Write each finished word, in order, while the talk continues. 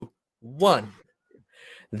one.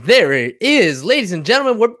 There it is, ladies and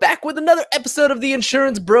gentlemen. We're back with another episode of the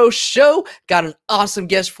Insurance Bro Show. Got an awesome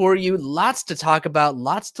guest for you. Lots to talk about,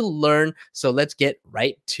 lots to learn. So let's get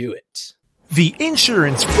right to it. The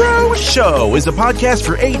Insurance Bro Show is a podcast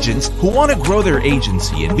for agents who want to grow their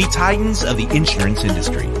agency and be titans of the insurance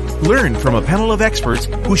industry. Learn from a panel of experts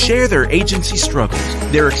who share their agency struggles,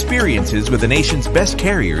 their experiences with the nation's best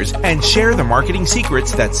carriers, and share the marketing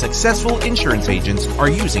secrets that successful insurance agents are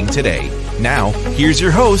using today. Now, here's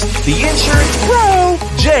your host, the Insurance Bro,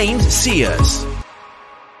 James Cias.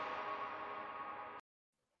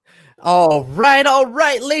 All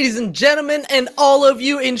right, ladies and gentlemen, and all of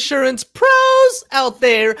you insurance pros out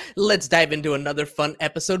there, let's dive into another fun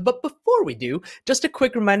episode. But before we do, just a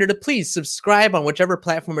quick reminder to please subscribe on whichever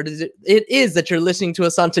platform it is that you're listening to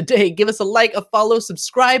us on today. Give us a like, a follow,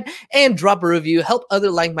 subscribe, and drop a review. Help other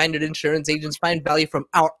like-minded insurance agents find value from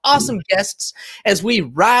our awesome guests as we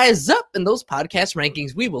rise up in those podcast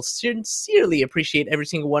rankings. We will sincerely appreciate every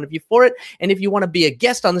single one of you for it. And if you want to be a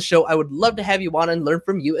guest on the show, I would love to have you on and learn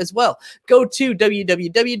from you as well. Go to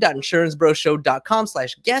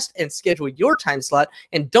www.insurancebroshow.com/guest and schedule your time slot.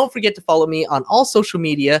 And don't forget to follow me on all social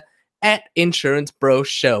media at Insurance Bro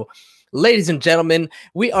Show. Ladies and gentlemen,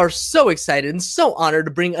 we are so excited and so honored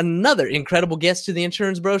to bring another incredible guest to the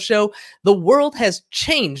Insurance Bro Show. The world has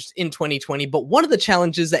changed in 2020, but one of the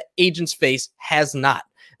challenges that agents face has not.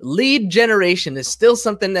 Lead generation is still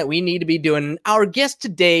something that we need to be doing. And our guest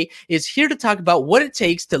today is here to talk about what it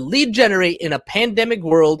takes to lead generate in a pandemic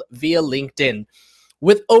world via LinkedIn.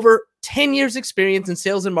 With over 10 years experience in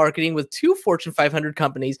sales and marketing with 2 Fortune 500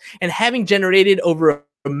 companies and having generated over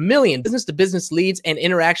a million business-to-business leads and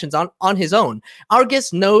interactions on his own, our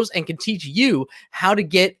guest knows and can teach you how to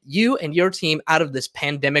get you and your team out of this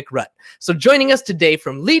pandemic rut. So joining us today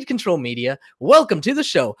from Lead Control Media, welcome to the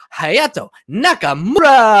show, Hayato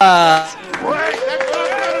Nakamura.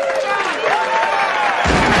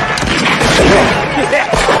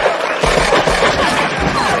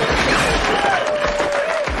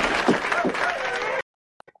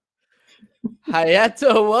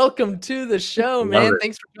 Hayato, welcome to the show, man.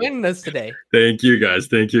 Thanks for joining us today. Thank you, guys.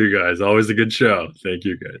 Always a good show. Thank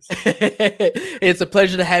you, guys. It's a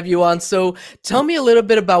pleasure to have you on. So tell me a little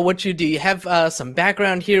bit about what you do. You have some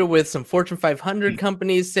background here with some Fortune 500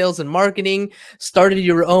 companies, sales and marketing, started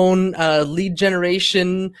your own lead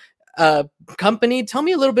generation company. Tell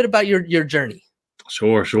me a little bit about your journey.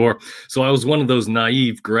 Sure. So I was one of those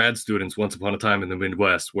naive grad students once upon a time in the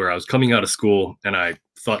Midwest where I was coming out of school and I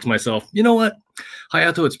thought to myself, you know what,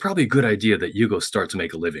 Hayato, it's probably a good idea that you go start to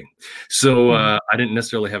make a living. So I didn't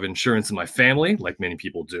necessarily have insurance in my family like many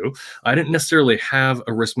people do. I didn't necessarily have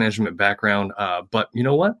a risk management background, but you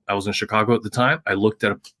know what? I was in Chicago at the time. I looked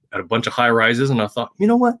at a bunch of high rises and I thought, you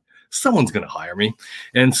know what? Someone's going to hire me.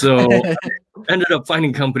 And so I ended up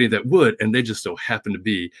finding a company that would, and they just so happened to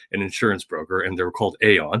be an insurance broker, and they were called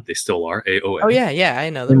Aon. They still are, AON. Oh, yeah, I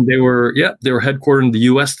know them. And they were headquartered in the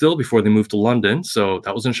U.S. still before they moved to London. So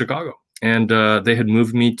that was in Chicago. And they had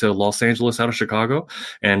moved me to Los Angeles out of Chicago.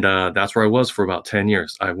 And that's where I was for about 10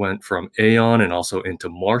 years. I went from Aon and also into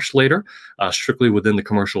Marsh later, strictly within the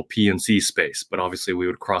commercial P&C space. But obviously we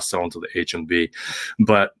would cross-sell into the H&B.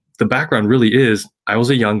 But the background really is I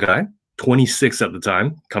was a young guy, 26 at the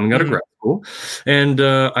time, coming out of grad school, and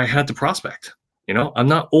I had to prospect. You know, I'm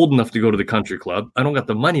not old enough to go to the country club. I don't got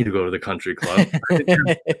the money to go to the country club. I didn't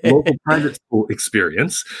have local private school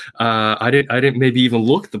experience. I didn't maybe even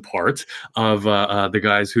look the part of the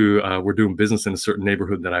guys who were doing business in a certain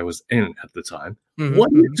neighborhood that I was in at the time.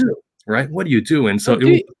 What do you do, right? What do you do? And so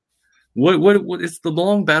what it's the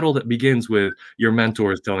long battle that begins with your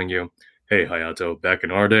mentors telling you, hey, Hayato, back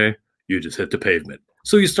in our day, you just hit the pavement.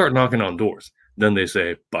 So you start knocking on doors. Then they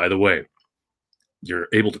say, by the way, you're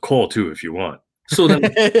able to call too if you want. So then,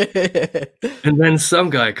 and then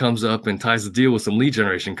some guy comes up and ties a deal with some lead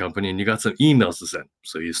generation company and you got some emails to send.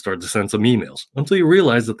 So you start to send some emails until you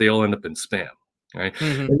realize that they all end up in spam. Right.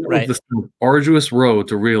 Right. This arduous road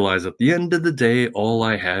to realize at the end of the day, all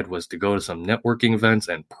I had was to go to some networking events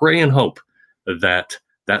and pray and hope that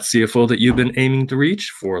CFO that you've been aiming to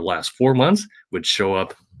reach for the last 4 months would show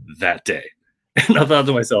up that day. And I thought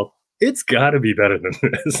to myself, it's got to be better than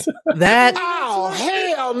this. Oh,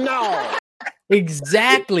 hell no.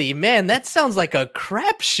 Exactly, man. That sounds like a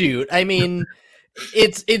crapshoot. I mean,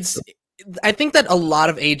 it's I think that a lot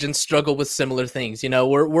of agents struggle with similar things. You know,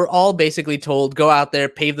 we're all basically told, go out there,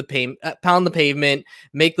 pound the pavement,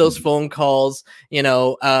 make those phone calls. You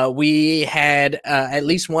know, we had at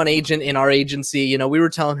least one agent in our agency, you know, we were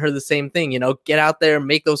telling her the same thing, you know, get out there,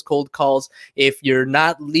 make those cold calls. If you're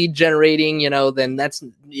not lead generating, you know, then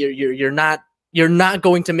you're not you're not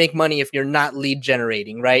going to make money if you're not lead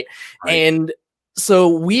generating, right? Right. And so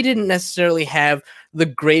we didn't necessarily have the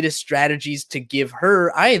greatest strategies to give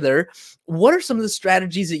her either. What are some of the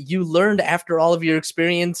strategies that you learned after all of your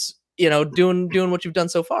experience, doing what you've done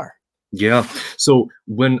so far? Yeah. So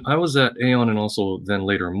when I was at Aon and also then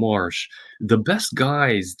later Marsh, the best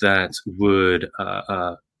guys that would,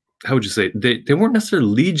 how would you say, they weren't necessarily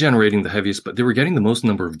lead generating the heaviest, but they were getting the most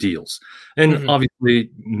number of deals. And obviously,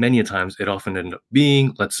 many a times it often ended up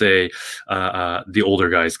being, let's say, the older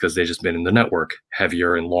guys because they just been in the network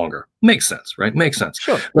heavier and longer. Makes sense, right? Makes sense.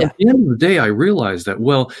 Sure. But at the end of the day, I realized that,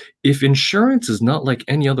 well, if insurance is not like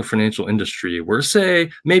any other financial industry where, say,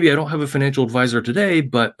 maybe I don't have a financial advisor today,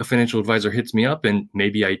 but a financial advisor hits me up and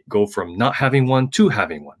maybe I go from not having one to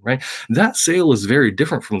having one, right? That sale is very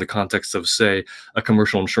different from the context of, say, a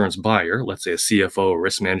commercial insurance buyer, let's say a CFO, a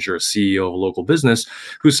risk manager, a CEO of a local business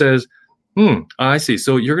who says, I see.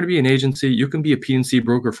 So you're going to be an agency. You can be a P&C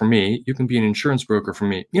broker for me. You can be an insurance broker for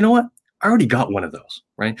me. You know what? I already got one of those,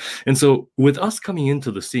 right? And so with us coming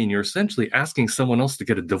into the scene, you're essentially asking someone else to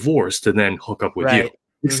get a divorce to then hook up with you.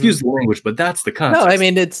 Excuse the language, but that's the context. No, I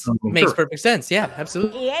mean, it makes perfect sense. Yeah,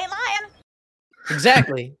 absolutely. He ain't lying.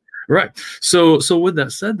 Exactly. Right. So with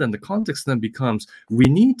that said, then the context then becomes we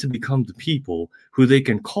need to become the people who they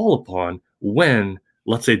can call upon when,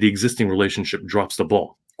 let's say, the existing relationship drops the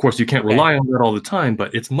ball. Of course, you can't rely on that all the time,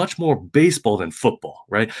 but it's much more baseball than football,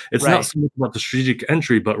 right? It's not so much about the strategic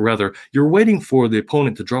entry, but rather you're waiting for the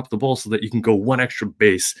opponent to drop the ball so that you can go one extra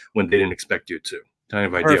base when they didn't expect you to. Kind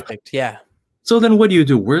of idea. Perfect. Yeah. So then what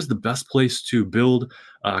do? Where's the best place to build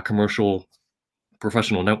commercial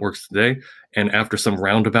professional networks today? And after some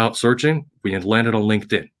roundabout searching, we had landed on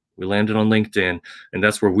LinkedIn. And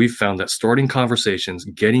that's where we found that starting conversations,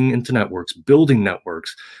 getting into networks, building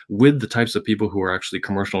networks with the types of people who are actually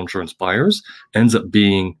commercial insurance buyers ends up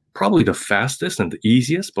being probably the fastest and the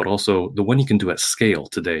easiest, but also the one you can do at scale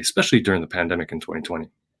today, especially during the pandemic in 2020.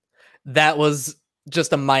 That was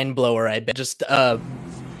just a mind blower, I bet. Just a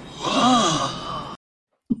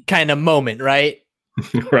kind of moment, right?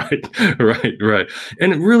 Right.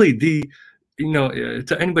 And really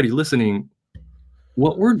to anybody listening,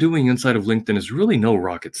 what we're doing inside of LinkedIn is really no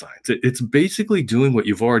rocket science. It's basically doing what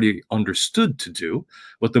you've already understood to do,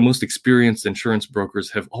 what the most experienced insurance brokers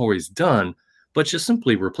have always done, but just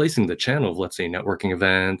simply replacing the channel of, let's say, networking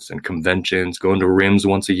events and conventions, going to RIMS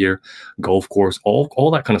once a year, golf course,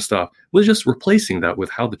 all that kind of stuff. We're just replacing that with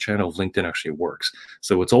how the channel of LinkedIn actually works.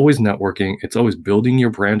 So it's always networking. It's always building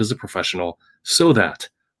your brand as a professional so that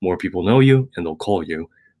more people know you and they'll call you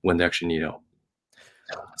when they actually need help.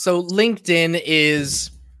 So LinkedIn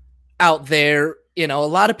is out there. A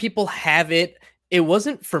lot of people have it. It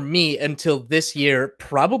wasn't for me until this year,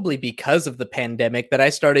 probably because of the pandemic, that I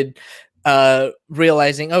started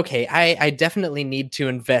realizing, okay, I definitely need to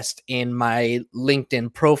invest in my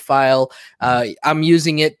LinkedIn profile. I'm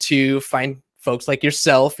using it to find folks like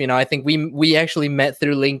yourself. I think we actually met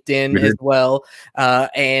through LinkedIn as well.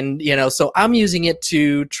 And, so I'm using it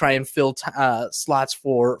to try and fill slots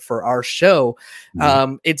for our show.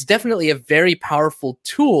 It's definitely a very powerful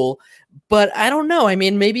tool, but I don't know. I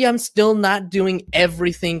mean, maybe I'm still not doing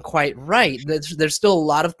everything quite right. There's still a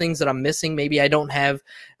lot of things that I'm missing. Maybe I don't have,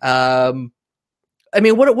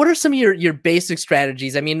 what are some of your basic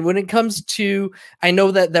strategies? I mean, when it comes to, I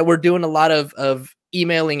know that we're doing a lot of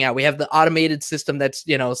emailing out. We have the automated system that's,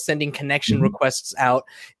 sending connection requests out.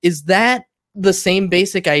 Is that the same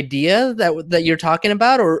basic idea that you're talking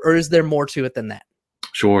about, or is there more to it than that?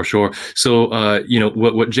 Sure. So,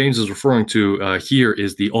 what James is referring to here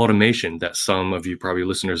is the automation that some of you probably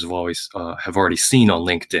listeners have already seen on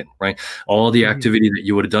LinkedIn, right? All the activity that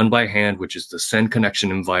you would have done by hand, which is to send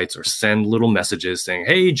connection invites or send little messages saying,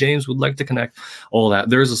 "Hey, James would like to connect," all that.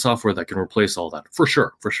 There's a software that can replace all that for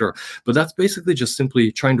sure. But that's basically just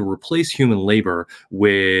simply trying to replace human labor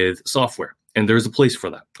with software. And there's a place for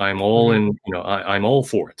that. I'm all in, I'm all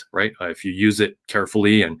for it, right? If you use it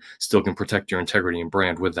carefully and still can protect your integrity and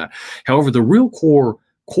brand with that. However, the real core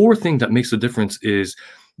thing that makes a difference is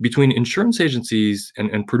between insurance agencies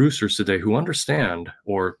and producers today who understand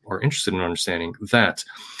or are interested in understanding that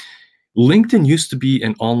LinkedIn used to be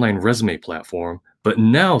an online resume platform, but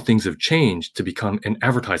now things have changed to become an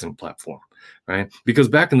advertising platform. Right? Because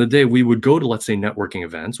back in the day, we would go to, let's say, networking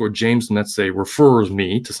events, or James, let's say, refers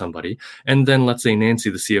me to somebody. And then let's say Nancy,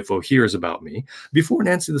 the CFO, hears about me. Before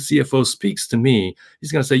Nancy, the CFO, speaks to me,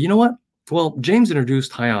 he's going to say, you know what? Well, James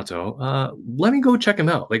introduced Hayato. Let me go check him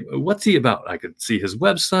out. Like, what's he about? I could see his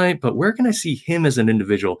website, but where can I see him as an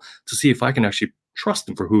individual to see if I can actually trust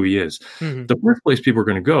him for who he is? The first place people are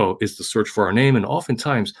going to go is to search for our name. And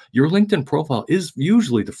oftentimes, your LinkedIn profile is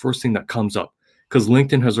usually the first thing that comes up because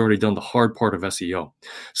LinkedIn has already done the hard part of SEO.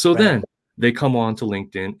 So then they come on to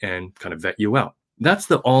LinkedIn and kind of vet you out. That's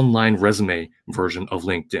the online resume version of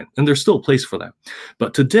LinkedIn. And there's still a place for that.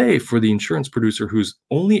 But today, for the insurance producer who's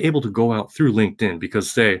only able to go out through LinkedIn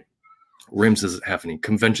because, say, RIMS isn't happening,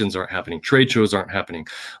 conventions aren't happening, trade shows aren't happening,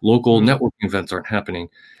 local networking events aren't happening.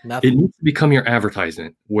 It needs to become your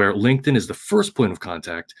advertisement, where LinkedIn is the first point of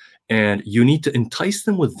contact, and you need to entice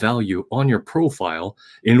them with value on your profile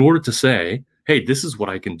in order to say, hey, this is what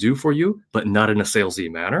I can do for you, but not in a salesy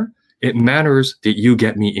manner. It matters that you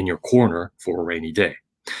get me in your corner for a rainy day.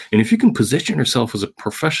 And if you can position yourself as a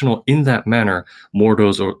professional in that manner, more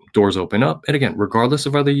doors open up. And again, regardless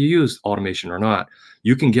of whether you use automation or not,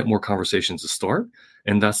 you can get more conversations to start.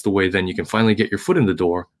 And that's the way then you can finally get your foot in the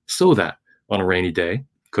door, so that on a rainy day,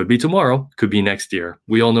 could be tomorrow, could be next year.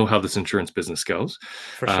 We all know how this insurance business goes.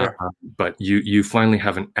 For sure. But you finally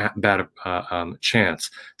have an at-bat chance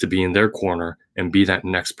to be in their corner and be that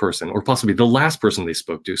next person, or possibly the last person they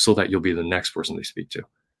spoke to, so that you'll be the next person they speak to.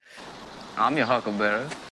 I'm your huckleberry.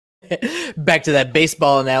 Back to that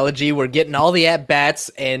baseball analogy, we're getting all the at-bats,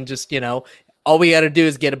 and just, all we got to do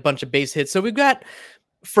is get a bunch of base hits. So we've got,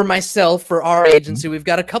 for myself, for our agency, we've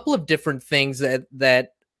got a couple of different things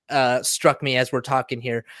that struck me as we're talking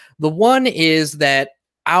here. The one is that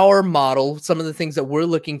our model, some of the things that we're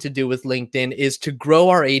looking to do with LinkedIn, is to grow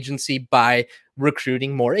our agency by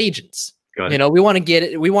recruiting more agents. We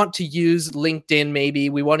want to use LinkedIn. Maybe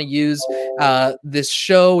we want to use this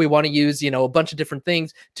show. We want to use, a bunch of different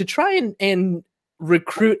things to try and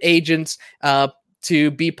recruit agents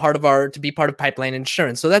to be part of Pipeline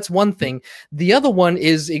Insurance. So that's one thing. The other one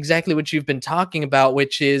is exactly what you've been talking about,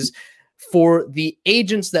 which is for the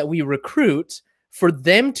agents that we recruit, for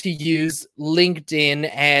them to use LinkedIn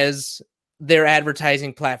as their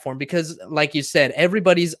advertising platform, because like you said,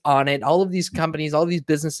 everybody's on it. All of these companies, all of these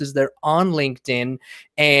businesses, they're on LinkedIn,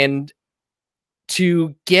 and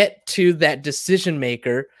to get to that decision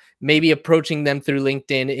maker, maybe approaching them through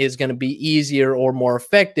LinkedIn is going to be easier or more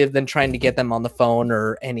effective than trying to get them on the phone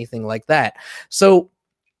or anything like that. So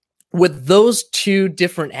with those two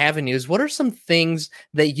different avenues, what are some things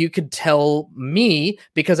that you could tell me?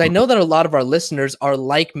 Because I know that a lot of our listeners are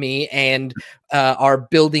like me and are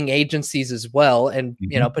building agencies as well, and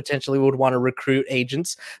potentially would want to recruit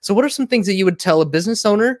agents. So what are some things that you would tell a business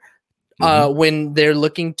owner when they're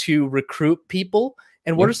looking to recruit people?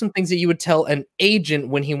 And what are some things that you would tell an agent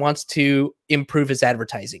when he wants to improve his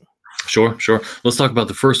advertising? Sure. Let's talk about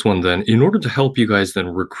the first one then. In order to help you guys then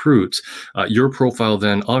recruit, your profile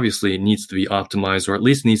then obviously needs to be optimized, or at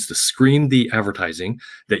least needs to scream the advertising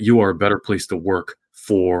that you are a better place to work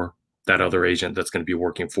for that other agent that's going to be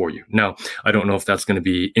working for you. Now, I don't know if that's going to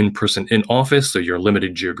be in person in office, so you're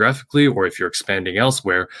limited geographically, or if you're expanding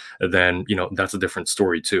elsewhere, then, that's a different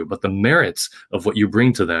story too. But the merits of what you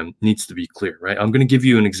bring to them needs to be clear, right? I'm going to give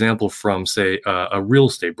you an example from, say, a real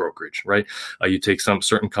estate brokerage, right? You take some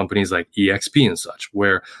certain companies like EXP and such,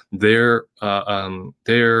 where they're how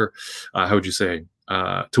would you say,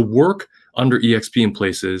 to work under EXP in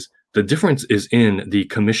places, the difference is in the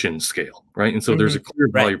commission scale, right? And so there's a clear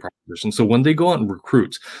value proposition. So when they go out and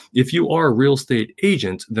recruit, if you are a real estate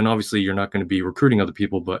agent, then obviously you're not going to be recruiting other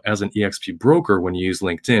people. But as an EXP broker, when you use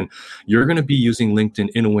LinkedIn, you're going to be using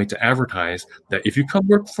LinkedIn in a way to advertise that if you come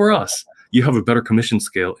work for us, you have a better commission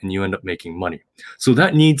scale and you end up making money. So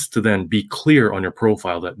that needs to then be clear on your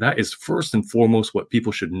profile, that is first and foremost what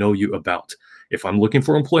people should know you about. If I'm looking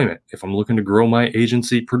for employment, if I'm looking to grow my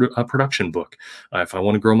agency production book, if I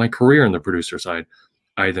want to grow my career on the producer side,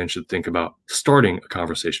 I then should think about starting a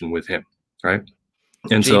conversation with him, right?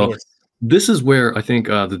 And so this is where I think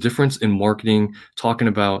the difference in marketing, talking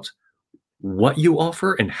about what you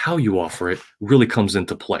offer and how you offer it, really comes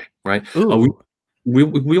into play, right?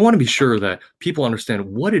 We want to be sure that people understand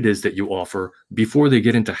what it is that you offer before they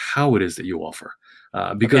get into how it is that you offer,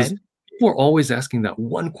 because people are always asking that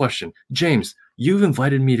one question. James, you've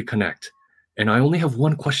invited me to connect, and I only have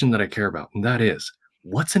one question that I care about, and that is,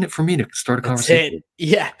 what's in it for me to start a conversation?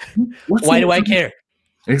 Yeah. Why do I care?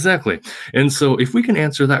 Exactly. And so if we can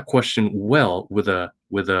answer that question well with a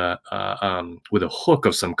hook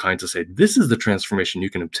of some kind to say, this is the transformation you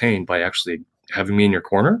can obtain by actually having me in your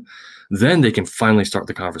corner, then they can finally start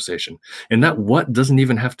the conversation. And that what doesn't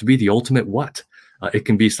even have to be the ultimate what. It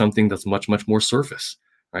can be something that's much, much more surface,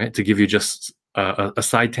 right? To give you just a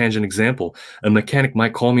side tangent example, a mechanic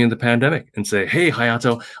might call me in the pandemic and say, hey,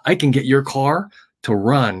 Hayato, I can get your car to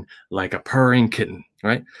run like a purring kitten,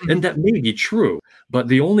 right? And that may be true, but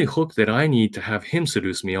the only hook that I need to have him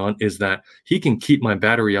seduce me on is that he can keep my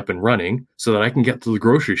battery up and running so that I can get to the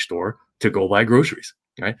grocery store to go buy groceries,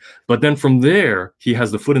 Right. But then from there, he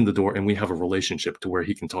has the foot in the door and we have a relationship to where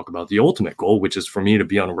he can talk about the ultimate goal, which is for me to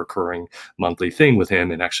be on a recurring monthly thing with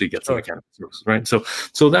him and actually get some accounting services. Right.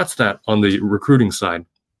 So that's that on the recruiting side.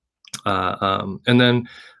 And then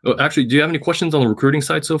actually, do you have any questions on the recruiting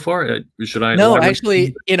side so far? Should I? No,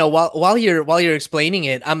 actually, while you're explaining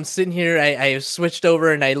it, I'm sitting here, I switched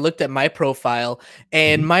over and I looked at my profile,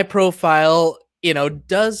 and my profile,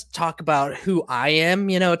 does talk about who I am,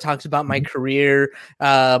 it talks about my career,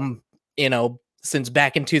 since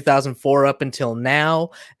back in 2004 up until now.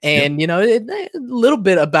 And, a little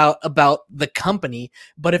bit about the company.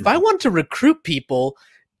 But if I want to recruit people,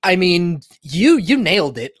 I mean, you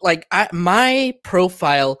nailed it. Like my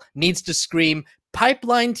profile needs to scream,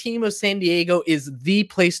 Pipeline Team of San Diego is the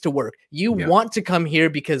place to work. You want to come here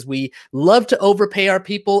because we love to overpay our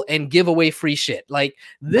people and give away free shit. Like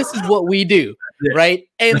this is what we do, right?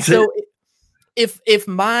 And so if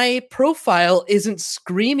my profile isn't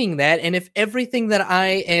screaming that, and if everything that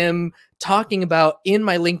I am talking about in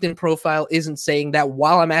my LinkedIn profile isn't saying that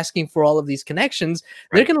while I'm asking for all of these connections,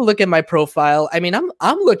 they're going to look at my profile. I mean,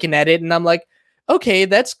 I'm looking at it and I'm like, okay,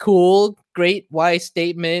 that's cool. Great why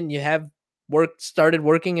statement. You have started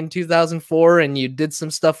working in 2004 and you did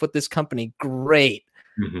some stuff with this company. Great.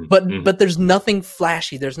 But there's nothing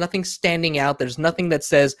flashy. There's nothing standing out. There's nothing that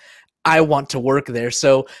says I want to work there.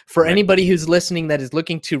 So for anybody who's listening that is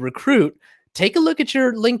looking to recruit, take a look at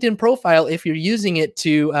your LinkedIn profile if you're using it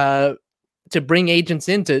to bring agents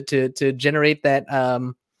in to generate that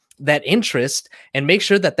that interest, and make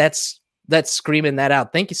sure that that's screaming that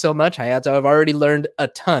out. Thank you so much, Hayato. I've already learned a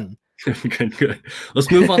ton. Good. Let's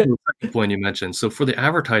move on to the second point you mentioned. So for the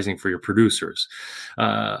advertising for your producers,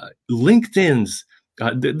 LinkedIn's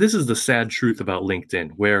this is the sad truth about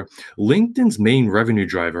LinkedIn, where LinkedIn's main revenue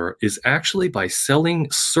driver is actually by selling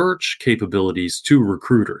search capabilities to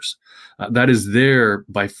recruiters. That is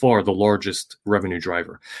by far the largest revenue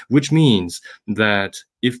driver, which means that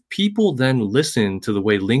if people then listen to the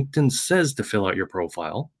way LinkedIn says to fill out your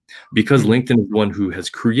profile, because LinkedIn is the one who has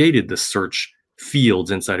created the search fields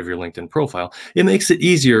inside of your LinkedIn profile, it makes it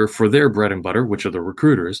easier for their bread and butter, which are the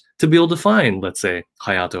recruiters, to be able to find, let's say,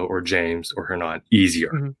 Hayato or James or Hernan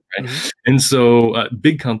easier. Right? And so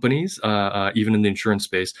big companies, even in the insurance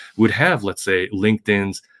space, would have, let's say,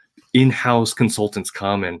 LinkedIn's in-house consultants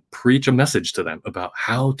come and preach a message to them about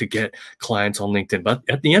how to get clients on LinkedIn. But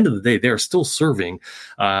at the end of the day, they're still serving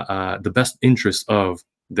the best interests of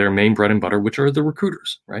their main bread and butter, which are the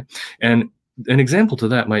recruiters, right? And an example to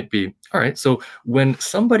that might be, all right, so when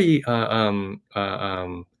somebody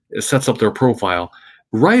sets up their profile,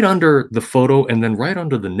 right under the photo and then right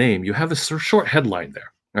under the name, you have a short headline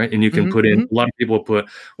there, right? And you can put in, a lot of people put,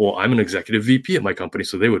 well, I'm an executive VP at my company,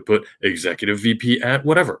 so they would put executive VP at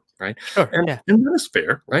whatever, right? And that is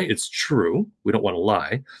fair, right? It's true. We don't want to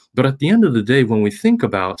lie. But at the end of the day, when we think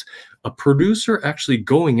about a producer actually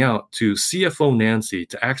going out to CFO Nancy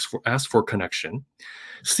to ask for connection,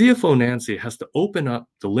 CFO Nancy has to open up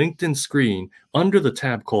the LinkedIn screen under the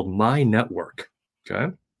tab called My Network.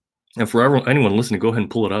 Okay. And for anyone listening, go ahead and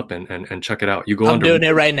pull it up and check it out. I'm doing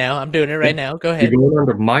it right now. Go ahead. You go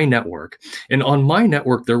under My Network. And on My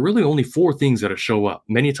Network, there are really only 4 things that show up.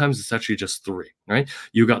 Many times it's actually just 3, right?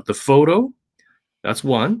 You got the photo. That's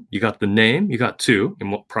 1. You got the name. You got 2.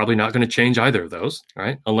 And we're probably not going to change either of those,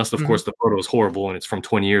 right? Unless, of course, the photo is horrible and it's from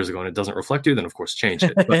 20 years ago and it doesn't reflect you, then, of course, change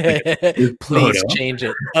it. But, please change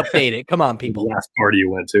it. Update it. Come on, people. The last party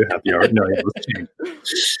you went to, happy hour. No, let's change it.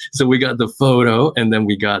 So we got the photo and then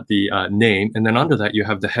we got the name. And then under that, you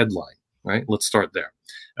have the headline, right? Let's start there.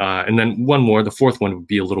 And then one more. The 4th one would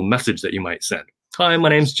be a little message that you might send. Hi, my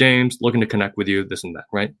name's James, looking to connect with you, this and that,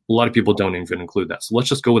 right? A lot of people don't even include that. So let's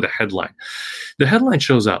just go with the headline. The headline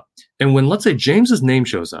shows up. And when, let's say, James's name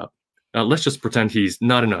shows up, let's just pretend he's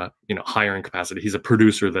not in a hiring capacity. He's a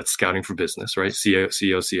producer that's scouting for business, right? CEO,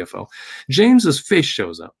 CFO. James's face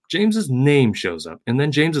shows up. James's name shows up. And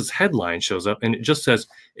then James's headline shows up. And it just says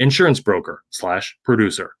insurance broker /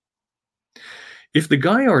 producer. If the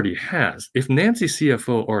guy if Nancy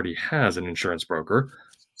CFO already has an insurance broker,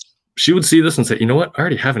 she would see this and say, you know what? I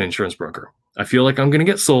already have an insurance broker. I feel like I'm going to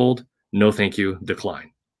get sold. No, thank you.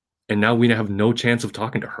 Decline. And now we have no chance of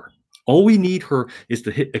talking to her. All we need her is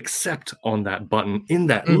to hit accept on that button in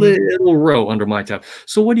that little row under My tab.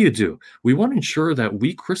 So what do? We want to ensure that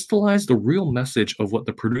we crystallize the real message of what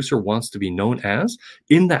the producer wants to be known as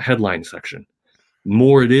in that headline section. The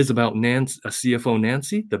more it is about CFO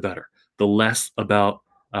Nancy, the better. The less about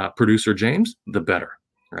producer James, the better,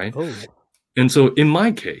 right? Oh. And so in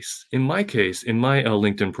my case, in my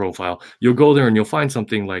LinkedIn profile, you'll go there and you'll find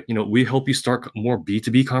something like, we help you start more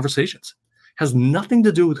B2B conversations. has nothing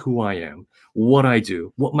to do with who I am, what I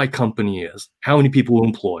do, what my company is, how many people we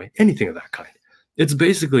employ, anything of that kind. It's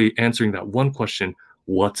basically answering that one question,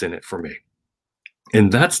 what's in it for me?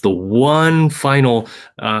 And that's the one final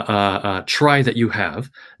try that you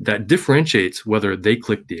have that differentiates whether they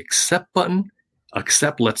click the accept button,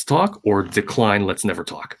 accept, let's talk, or decline, let's never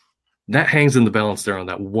talk. That hangs in the balance there on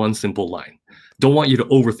that one simple line. Don't want you to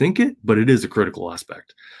overthink it, but it is a critical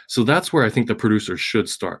aspect. So that's where I think the producers should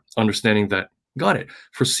start, understanding that, got it.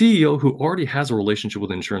 For CEO who already has a relationship with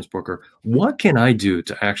an insurance broker, what can I do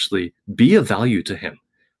to actually be of value to him,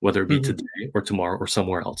 whether it be today or tomorrow or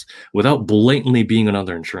somewhere else, without blatantly being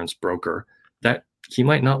another insurance broker that he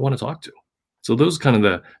might not want to talk to? So those are kind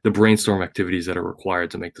of the brainstorm activities that are required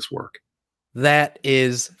to make this work. That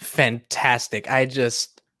is fantastic. I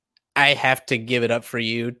have to give it up for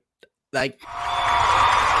you. Like,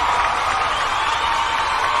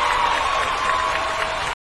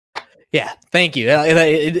 yeah, thank you.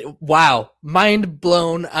 Wow, mind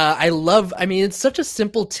blown. I mean, it's such a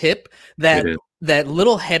simple tip that that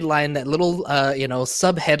little headline, that little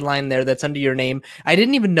sub headline there that's under your name. I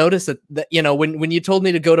didn't even notice that when you told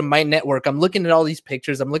me to go to my network, I'm looking at all these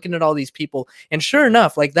pictures, I'm looking at all these people, and sure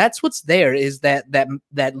enough, like that's what's there, is that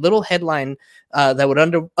little headline that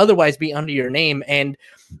would otherwise be under your name, and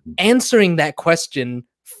answering that question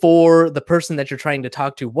for the person that you're trying to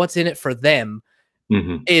talk to, what's in it for them.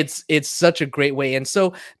 It's such a great way. And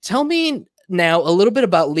so tell me now a little bit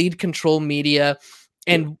about Lead Control Media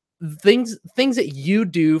and things that you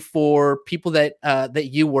do for people that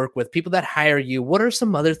you work with, people that hire you. What are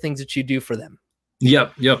some other things that you do for them?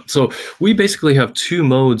 Yep. So we basically have two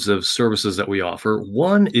modes of services that we offer.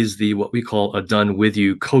 One is what we call a done with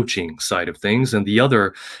you coaching side of things, and the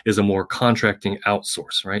other is a more contracting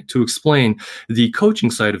outsource, right? To explain, the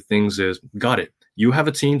coaching side of things is, got it. You have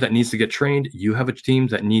a team that needs to get trained. You have a team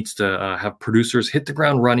that needs to have producers hit the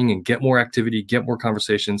ground running and get more activity, get more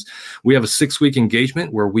conversations. We have a 6-week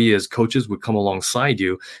engagement where we as coaches would come alongside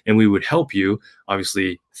you and we would help you,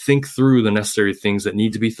 obviously, think through the necessary things that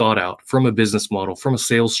need to be thought out from a business model, from a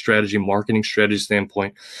sales strategy, marketing strategy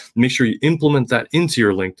standpoint. Make sure you implement that into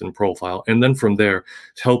your LinkedIn profile. And then from there,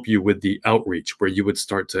 help you with the outreach, where you would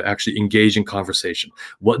start to actually engage in conversation.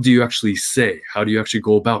 What do you actually say? How do you actually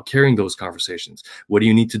go about carrying those conversations? What do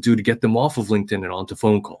you need to do to get them off of LinkedIn and onto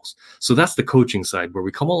phone calls? So that's the coaching side, where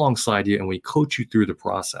we come alongside you and we coach you through the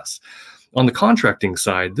process. On the contracting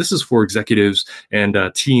side, this is for executives and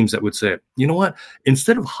teams that would say, you know what,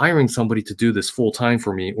 instead of hiring somebody to do this full time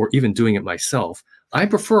for me or even doing it myself, I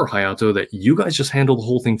prefer, Hayato, that you guys just handle the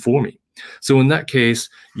whole thing for me. So in that case,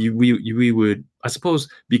 we would, I suppose,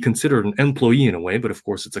 be considered an employee in a way, but of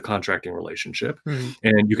course it's a contracting relationship.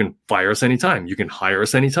 And you can fire us anytime. You can hire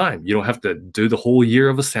us anytime. You don't have to do the whole year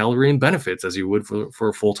of a salary and benefits as you would for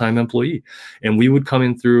a full-time employee. And we would come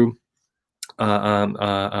in through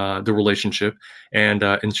the relationship and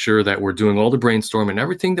ensure that we're doing all the brainstorm and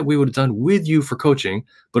everything that we would have done with you for coaching,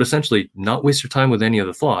 but essentially not waste your time with any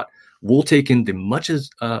other thought. We'll take in the much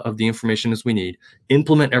of the information as we need,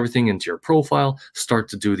 implement everything into your profile, start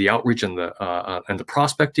to do the outreach and the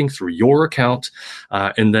prospecting through your account,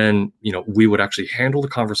 and then we would actually handle the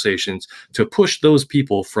conversations to push those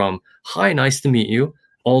people from "Hi, nice to meet you"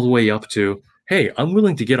 all the way up to "Hey, I'm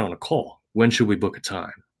willing to get on a call. When should we book a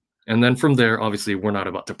time?" And then from there, obviously, we're not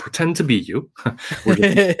about to pretend to be you. We're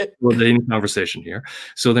in a conversation here.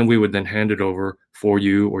 So then we would then hand it over for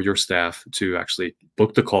you or your staff to actually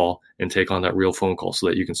book the call and take on that real phone call so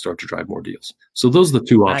that you can start to drive more deals. So those are the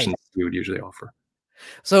two options we would usually offer.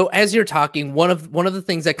 So as you're talking, one of the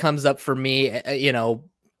things that comes up for me, an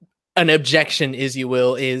objection, if you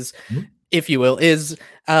will, is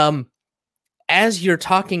as you're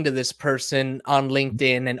talking to this person on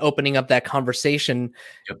LinkedIn and opening up that conversation,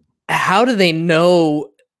 how do they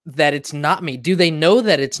know that it's not me? Do they know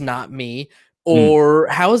that it's not me? Or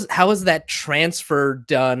how is that transfer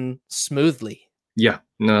done smoothly? Yeah,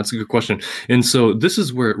 no, that's a good question. And so this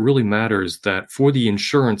is where it really matters that for the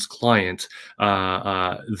insurance client,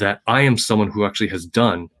 that I am someone who actually has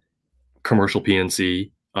done commercial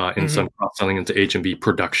PNC, and some cross-selling into H&B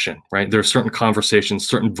production, right? There are certain conversations,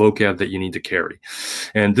 certain vocab that you need to carry.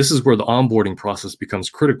 And this is where the onboarding process becomes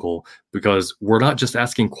critical, because we're not just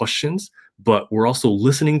asking questions, but we're also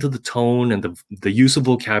listening to the tone and the use of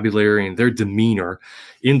vocabulary and their demeanor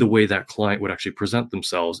in the way that client would actually present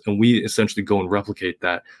themselves. And we essentially go and replicate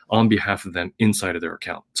that on behalf of them inside of their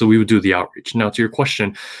account. So we would do the outreach. Now, to your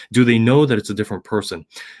question, do they know that it's a different person?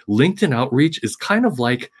 LinkedIn outreach is kind of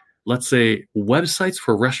like, let's say, websites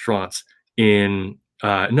for restaurants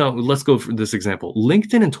let's go for this example.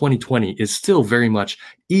 LinkedIn in 2020 is still very much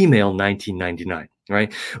email 1999,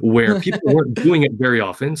 right? Where people weren't doing it very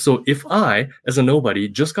often. So if I, as a nobody,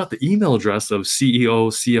 just got the email address of CEO,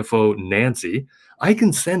 CFO Nancy, I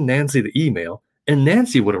can send Nancy the email and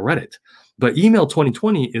Nancy would have read it. But email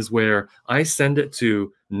 2020 is where I send it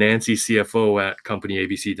to Nancy CFO at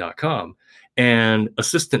companyabc.com and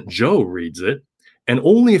assistant Joe reads it. And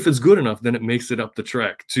only if it's good enough, then it makes it up the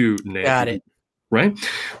track to Nancy. Got it. Right?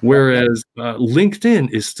 Whereas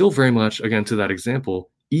LinkedIn is still very much, again, to that example,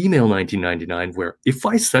 email 1999, where if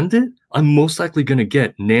I send it, I'm most likely going to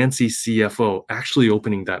get Nancy CFO actually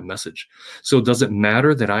opening that message. So does it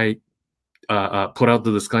matter that I put out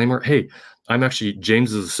the disclaimer, hey, I'm actually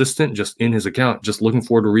James's assistant, just in his account, just looking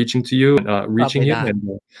forward to reaching to you, reaching him.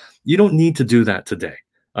 And you don't need to do that today.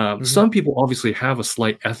 Some people obviously have a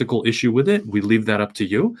slight ethical issue with it. We leave that up to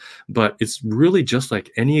you, but it's really just like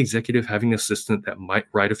any executive having an assistant that might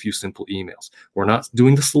write a few simple emails. We're not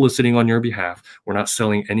doing the soliciting on your behalf. We're not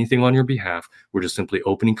selling anything on your behalf. We're just simply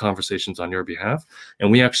opening conversations on your behalf.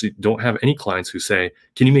 And we actually don't have any clients who say,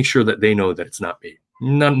 can you make sure that they know that it's not me?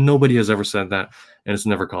 Nobody has ever said that, and it's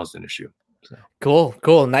never caused an issue. So.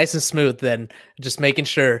 Cool. Nice and smooth then. Just making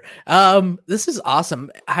sure. This is awesome.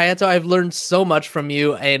 Hayato, I've learned so much from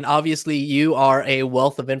you, and obviously you are a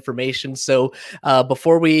wealth of information. So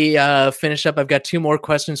before we finish up, I've got 2 more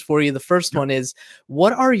questions for you. The first one is,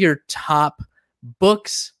 what are your top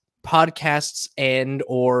books, podcasts, and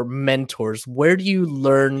or mentors? Where do you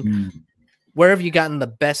learn? Where have you gotten the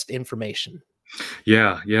best information?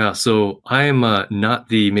 Yeah. So I'm not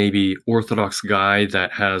the maybe orthodox guy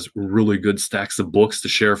that has really good stacks of books to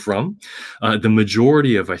share from. The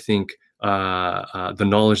majority of, I think, the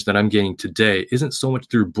knowledge that I'm gaining today isn't so much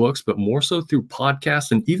through books, but more so through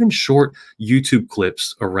podcasts and even short YouTube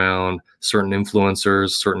clips around certain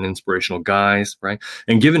influencers, certain inspirational guys, right?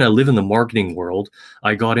 And given I live in the marketing world,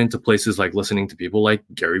 I got into places like listening to people like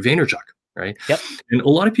Gary Vaynerchuk. Right. Yep. And a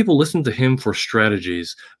lot of people listen to him for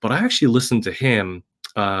strategies, but I actually listen to him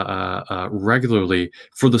regularly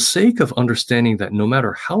for the sake of understanding that no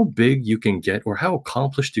matter how big you can get or how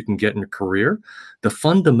accomplished you can get in a career, the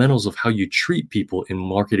fundamentals of how you treat people in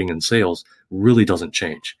marketing and sales really doesn't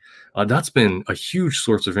change. That's been a huge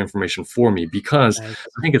source of information for me because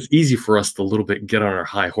I think it's easy for us to a little bit get on our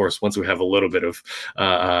high horse once we have a little bit of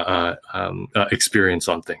experience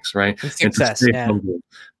on things, right? Success, and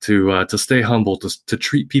to stay humble, to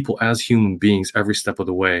treat people as human beings every step of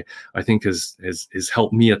the way, I think has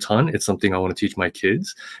helped me a ton. It's something I want to teach my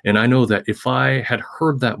kids. And I know that if I had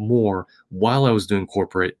heard that more while I was doing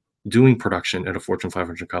production at a Fortune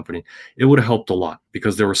 500 company, it would have helped a lot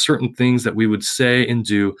because there were certain things that we would say and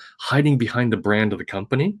do hiding behind the brand of the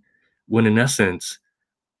company, when in essence,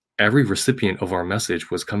 every recipient of our message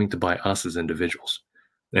was coming to buy us as individuals.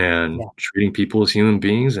 And treating people as human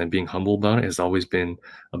beings and being humble about it has always been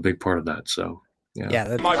a big part of that. So,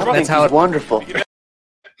 that's how it's wonderful.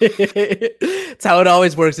 It's how it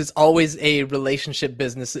always works. It's always a relationship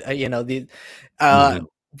business.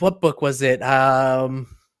 What book was it? I'm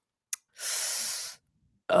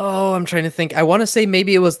trying to think. I want to say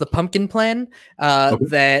maybe it was the Pumpkin Plan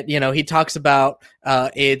that, he talks about.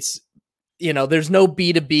 It's, there's no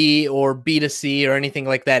B2B or B2C or anything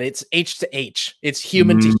like that. It's H to H. It's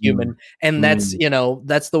human to human. And that's,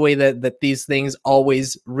 that's the way that these things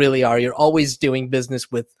always really are. You're always doing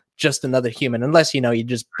business with just another human, unless, you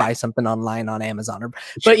just buy something online on Amazon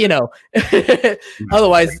but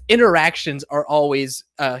otherwise interactions are always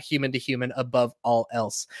human to human above all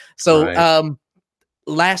else. So,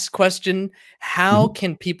 last question, how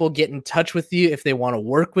can people get in touch with you if they want to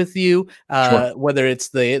work with you, whether it's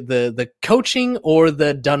the coaching or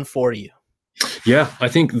the done for you? Yeah, I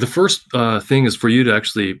think the first thing is for you to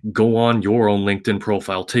actually go on your own LinkedIn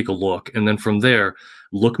profile, take a look, and then from there,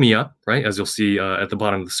 look me up, right? As you'll see at the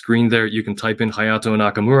bottom of the screen there, you can type in Hayato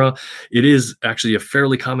Nakamura. It is actually a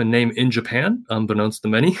fairly common name in Japan, unbeknownst to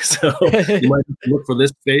many. So you might look for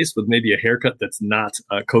this face with maybe a haircut that's not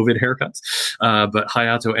COVID haircuts. But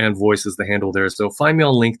Hayato and Voice is the handle there. So find me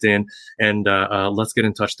on LinkedIn and let's get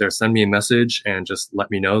in touch there. Send me a message and just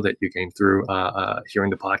let me know that you came through hearing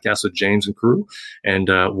the podcast with James and crew, and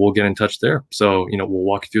we'll get in touch there. So, we'll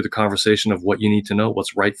walk you through the conversation of what you need to know,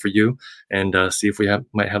 what's right for you, and see if we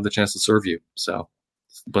might have the chance to serve you. So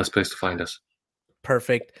it's the best place to find us.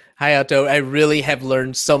 Perfect. Hayato, I really have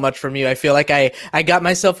learned so much from you. I feel like I got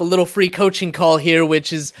myself a little free coaching call here,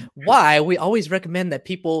 which is why we always recommend that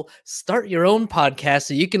people start your own podcast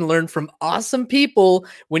so you can learn from awesome people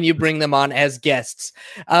when you bring them on as guests.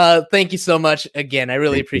 Thank you so much again. I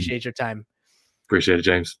really appreciate your time. Appreciate it,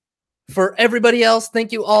 James. For everybody else,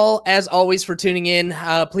 thank you all, as always, for tuning in.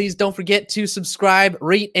 Please don't forget to subscribe,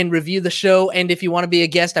 rate, and review the show. And if you want to be a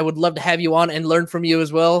guest, I would love to have you on and learn from you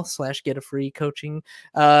as well, / get a free coaching.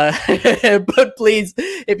 But please,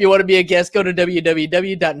 if you want to be a guest, go to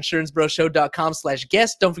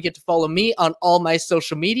www.insurancebrosshow.com/guest. Don't forget to follow me on all my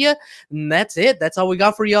social media. And that's it. That's all we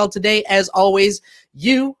got for y'all today. As always,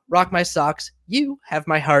 you rock my socks, you have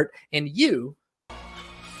my heart, and you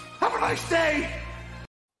have a nice day.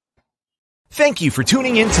 Thank you for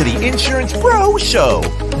tuning in to the Insurance Bro Show.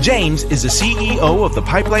 James is the CEO of the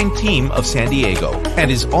Pipeline team of San Diego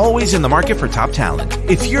and is always in the market for top talent.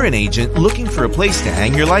 If you're an agent looking for a place to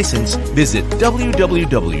hang your license, visit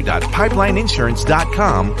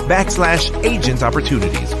www.pipelineinsurance.com/agent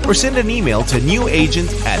opportunities or send an email to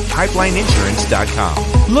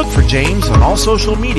newagent@pipelineinsurance.com. Look for James on all social media